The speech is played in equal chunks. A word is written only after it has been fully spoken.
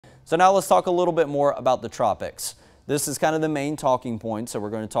So now let's talk a little bit more about the tropics. This is kind of the main talking point, so we're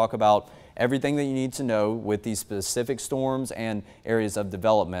going to talk about everything that you need to know with these specific storms and areas of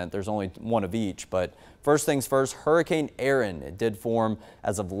development. There's only one of each, but first things first, Hurricane Erin. It did form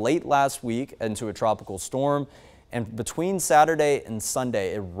as of late last week into a tropical storm, and between Saturday and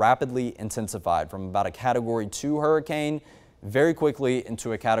Sunday, it rapidly intensified from about a Category 2 hurricane very quickly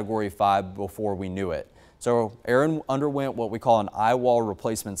into a Category 5 before we knew it. So Erin underwent what we call an eyewall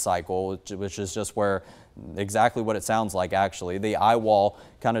replacement cycle, which is just where exactly what it sounds like actually. The eyewall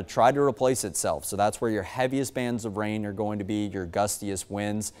kind of tried to replace itself. So that's where your heaviest bands of rain are going to be, your gustiest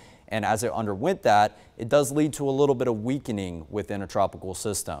winds. And as it underwent that, it does lead to a little bit of weakening within a tropical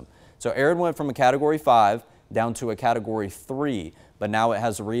system. So Erin went from a Category 5 down to a Category 3, but now it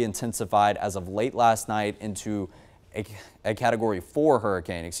has re-intensified as of late last night into a Category 4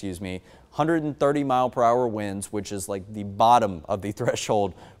 hurricane, 130-mile-per-hour winds, which is like the bottom of the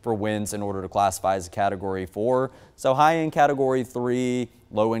threshold for winds in order to classify as a Category 4. So high in Category 3,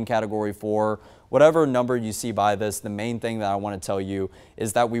 low in Category 4, whatever number you see by this, the main thing that I want to tell you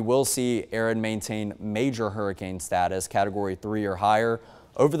is that we will see Erin maintain major hurricane status, Category 3 or higher,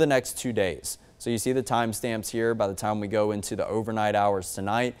 over the next 2 days. So you see the timestamps here. By the time we go into the overnight hours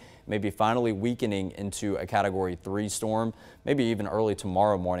tonight, maybe finally weakening into a Category 3 storm, maybe even early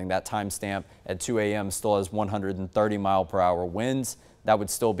tomorrow morning. That timestamp at 2 a.m. still has 130-mile-per-hour winds. That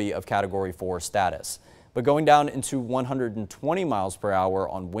would still be of Category 4 status. But going down into 120 miles per hour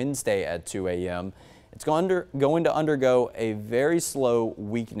on Wednesday at 2 a.m., it's going to undergo a very slow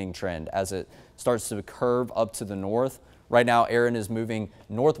weakening trend as it starts to curve up to the north. Right now, Erin is moving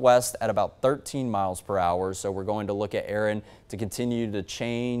northwest at about 13 miles per hour, so we're going to look at Erin to continue to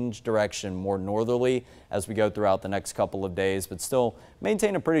change direction more northerly as we go throughout the next couple of days, but still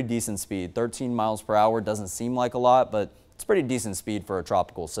maintain a pretty decent speed. 13 miles per hour doesn't seem like a lot, but it's pretty decent speed for a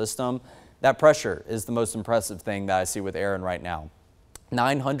tropical system. That pressure is the most impressive thing that I see with Erin right now.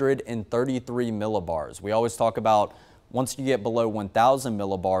 933 millibars. We always talk about once you get below 1,000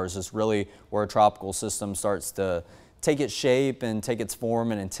 millibars is really where a tropical system starts to take its shape and take its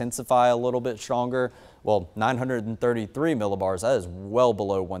form and intensify a little bit stronger. Well, 933 millibars, that is well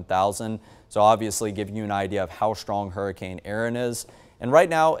below 1,000. So obviously giving you an idea of how strong Hurricane Erin is. And right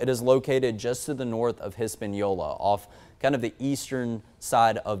now it is located just to the north of Hispaniola, off kind of the eastern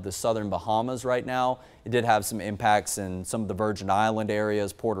side of the southern Bahamas right now. It did have some impacts in some of the Virgin Island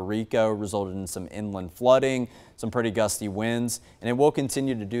areas. Puerto Rico resulted in some inland flooding, some pretty gusty winds, and it will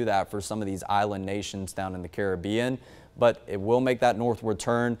continue to do that for some of these island nations down in the Caribbean. But it will make that northward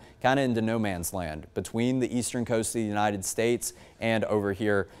turn kind of into no man's land between the eastern coast of the United States and over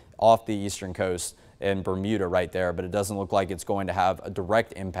here off the eastern coast in Bermuda right there. But it doesn't look like it's going to have a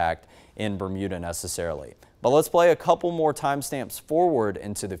direct impact in Bermuda necessarily. But let's play a couple more timestamps forward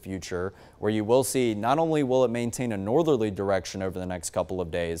into the future where you will see not only will it maintain a northerly direction over the next couple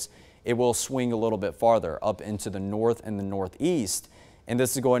of days, it will swing a little bit farther up into the north and the northeast. And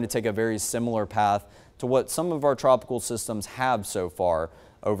this is going to take a very similar path to what some of our tropical systems have so far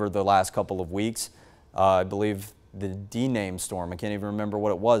over the last couple of weeks. I believe the D-name storm, I can't even remember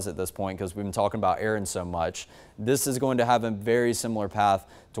what it was at this point because we've been talking about Erin so much. This is going to have a very similar path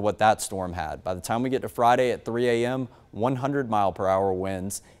to what that storm had. By the time we get to Friday at 3 a.m., 100-mile-per-hour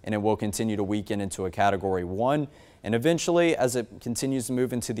winds, and it will continue to weaken into a Category 1. And eventually, as it continues to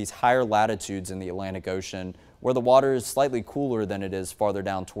move into these higher latitudes in the Atlantic Ocean, where the water is slightly cooler than it is farther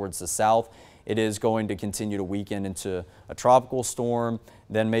down towards the south, it is going to continue to weaken into a tropical storm,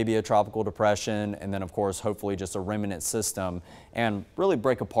 then maybe a tropical depression, and then of course hopefully just a remnant system, and really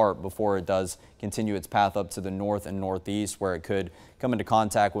break apart before it does continue its path up to the north and northeast, where it could come into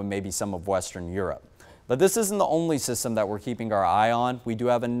contact with maybe some of Western Europe. But this isn't the only system that we're keeping our eye on. We do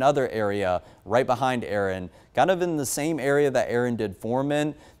have another area right behind Erin, kind of in the same area that Erin did form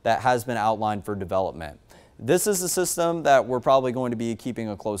in, that has been outlined for development. This is a system that we're probably going to be keeping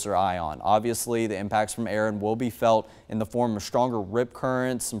a closer eye on. Obviously, the impacts from Erin will be felt in the form of stronger rip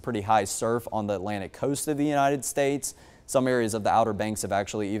currents, some pretty high surf on the Atlantic coast of the United States. Some areas of the Outer Banks have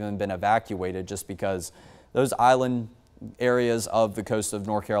actually even been evacuated just because those island areas of the coast of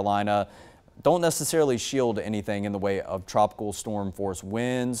North Carolina don't necessarily shield anything in the way of tropical storm force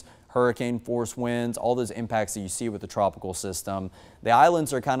winds, hurricane force winds, all those impacts that you see with the tropical system. The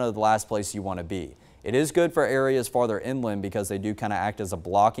islands are kind of the last place you want to be. It is good for areas farther inland because they do kind of act as a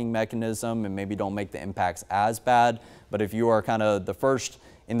blocking mechanism and maybe don't make the impacts as bad. But if you are kind of the first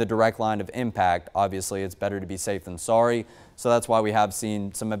in the direct line of impact, obviously it's better to be safe than sorry. So that's why we have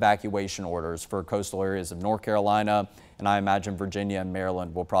seen some evacuation orders for coastal areas of North Carolina, and I imagine Virginia and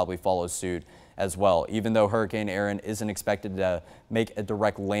Maryland will probably follow suit as well, even though Hurricane Erin isn't expected to make a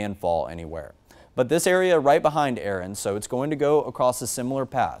direct landfall anywhere. But this area right behind Erin, so it's going to go across a similar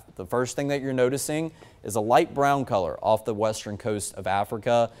path. The first thing that you're noticing is a light brown color off the western coast of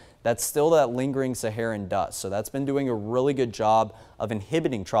Africa. That's still that lingering Saharan dust. So that's been doing a really good job of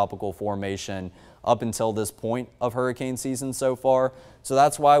inhibiting tropical formation up until this point of hurricane season so far. So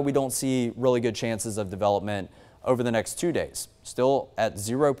that's why we don't see really good chances of development over the next 2 days. Still at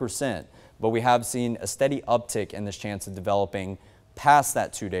 0%, but we have seen a steady uptick in this chance of developing past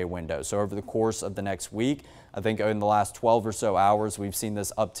that 2-day window. So over the course of the next week, I think in the last 12 or so hours, we've seen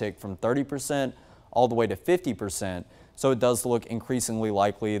this uptick from 30% all the way to 50%. So it does look increasingly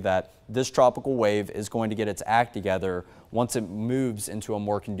likely that this tropical wave is going to get its act together once it moves into a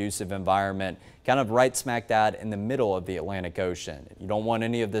more conducive environment, kind of right smack dab in the middle of the Atlantic Ocean. You don't want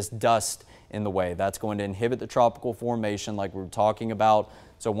any of this dust in the way. That's going to inhibit the tropical formation like we were talking about.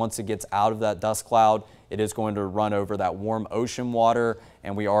 So once it gets out of that dust cloud, it is going to run over that warm ocean water,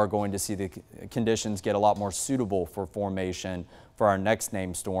 and we are going to see the conditions get a lot more suitable for formation for our next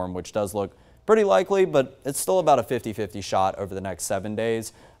named storm, which does look pretty likely, but it's still about a 50-50 shot over the next 7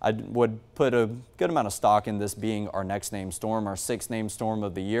 days. I would put a good amount of stock in this being our next named storm, our 6th named storm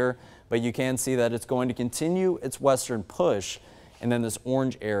of the year, but you can see that it's going to continue its western push, and then this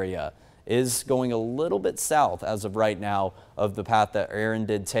orange area is going a little bit south as of right now of the path that Erin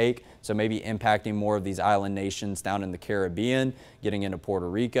did take, so maybe impacting more of these island nations down in the Caribbean, getting into Puerto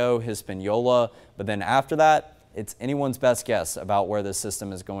Rico, Hispaniola, but then after that, it's anyone's best guess about where this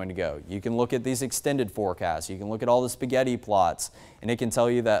system is going to go. You can look at these extended forecasts, you can look at all the spaghetti plots, and it can tell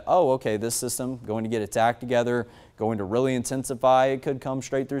you that, oh, okay, this system going to get its act together, going to really intensify, it could come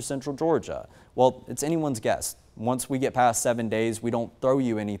straight through central Georgia. Well, it's anyone's guess. Once we get past 7 days, we don't throw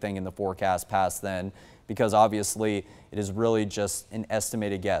you anything in the forecast past then, because obviously it is really just an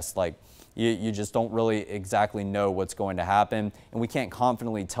estimated guess. Like you just don't really exactly know what's going to happen, and we can't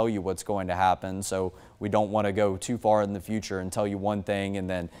confidently tell you what's going to happen, so we don't want to go too far in the future and tell you one thing and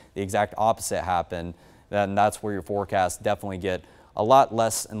then the exact opposite happen. Then that's where your forecasts definitely get a lot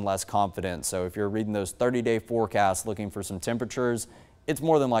less and less confident. So if you're reading those 30-day forecasts looking for some temperatures, it's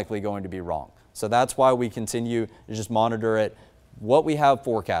more than likely going to be wrong. So that's why we continue to just monitor it, what we have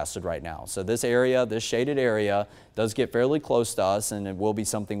forecasted right now. So this area, this shaded area, does get fairly close to us, and it will be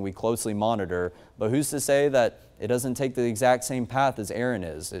something we closely monitor. But who's to say that it doesn't take the exact same path as Erin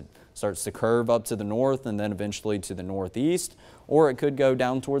is? It starts to curve up to the north and then eventually to the northeast, or it could go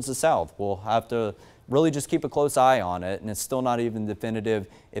down towards the south. We'll have to really just keep a close eye on it, and it's still not even definitive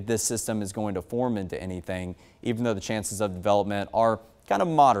if this system is going to form into anything, even though the chances of development are kind of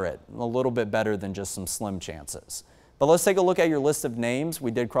moderate, a little bit better than just some slim chances. But let's take a look at your list of names.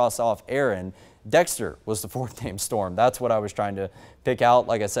 We did cross off Erin. Dexter was the 4th named storm. That's what I was trying to pick out.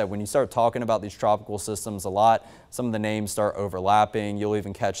 Like I said, when you start talking about these tropical systems a lot, some of the names start overlapping. You'll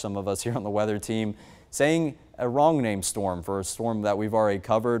even catch some of us here on the weather team saying a wrong name storm for a storm that we've already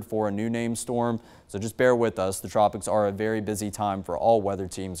covered for a new name storm. So just bear with us. The tropics are a very busy time for all weather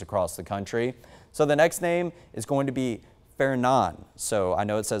teams across the country. So the next name is going to be Fernan. So I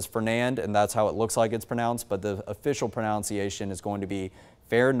know it says Fernand, and that's how it looks like it's pronounced, but the official pronunciation is going to be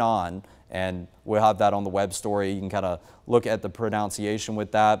Fernan, and we'll have that on the web story. You can kind of look at the pronunciation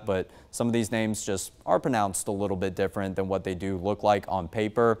with that, but some of these names just are pronounced a little bit different than what they do look like on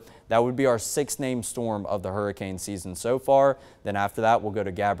paper. That would be our 6th named storm of the hurricane season so far. Then after that, we'll go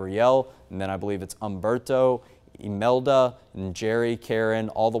to Gabrielle, and then I believe it's Umberto, Imelda, and Jerry, Karen,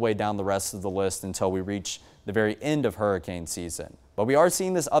 all the way down the rest of the list until we reach the very end of hurricane season. But we are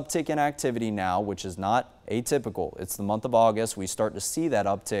seeing this uptick in activity now, which is not atypical. It's the month of August. We start to see that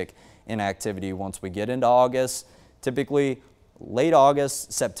uptick in activity once we get into August. Typically, late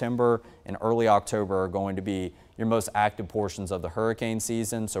August, September, and early October are going to be your most active portions of the hurricane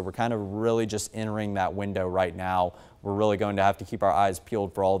season. So we're kind of really just entering that window right now. We're really going to have to keep our eyes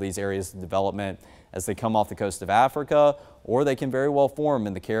peeled for all these areas of development as they come off the coast of Africa, or they can very well form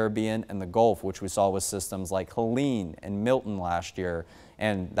in the Caribbean and the Gulf, which we saw with systems like Helene and Milton last year.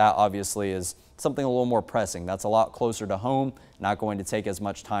 And that obviously is something a little more pressing. That's a lot closer to home, not going to take as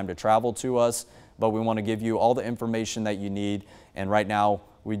much time to travel to us, but we want to give you all the information that you need. And right now,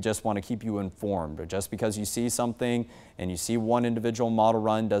 we just want to keep you informed. But just because you see something and you see one individual model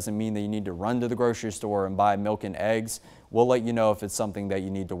run doesn't mean that you need to run to the grocery store and buy milk and eggs. We'll let you know if it's something that you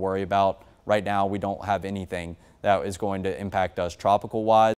need to worry about. Right now, we don't have anything that is going to impact us tropical-wise.